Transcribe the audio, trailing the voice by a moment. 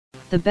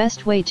The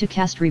best way to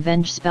cast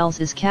revenge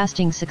spells is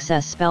casting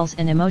success spells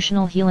and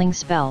emotional healing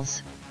spells.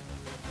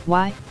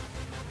 Why?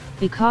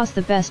 Because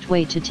the best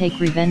way to take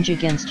revenge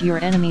against your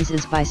enemies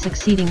is by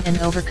succeeding and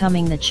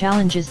overcoming the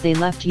challenges they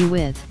left you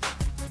with.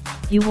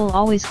 You will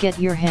always get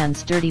your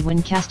hands dirty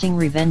when casting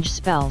revenge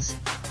spells,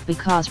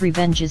 because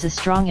revenge is a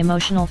strong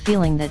emotional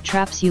feeling that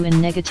traps you in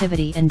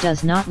negativity and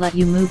does not let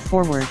you move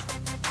forward.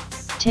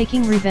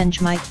 Taking revenge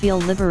might feel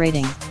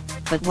liberating,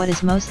 but what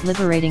is most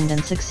liberating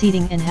than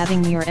succeeding and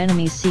having your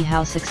enemies see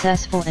how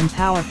successful and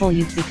powerful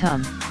you've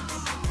become?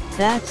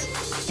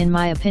 That's, in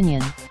my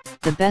opinion,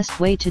 the best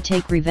way to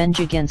take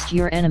revenge against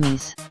your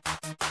enemies.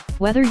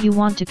 Whether you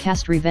want to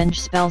cast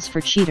revenge spells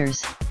for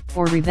cheaters,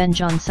 or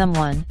revenge on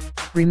someone,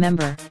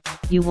 remember,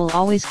 you will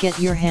always get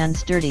your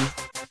hands dirty.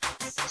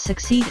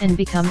 Succeed and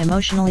become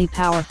emotionally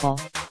powerful.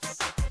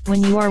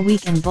 When you are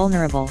weak and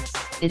vulnerable,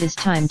 it is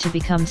time to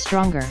become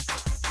stronger.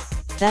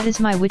 That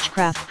is my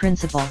witchcraft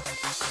principle.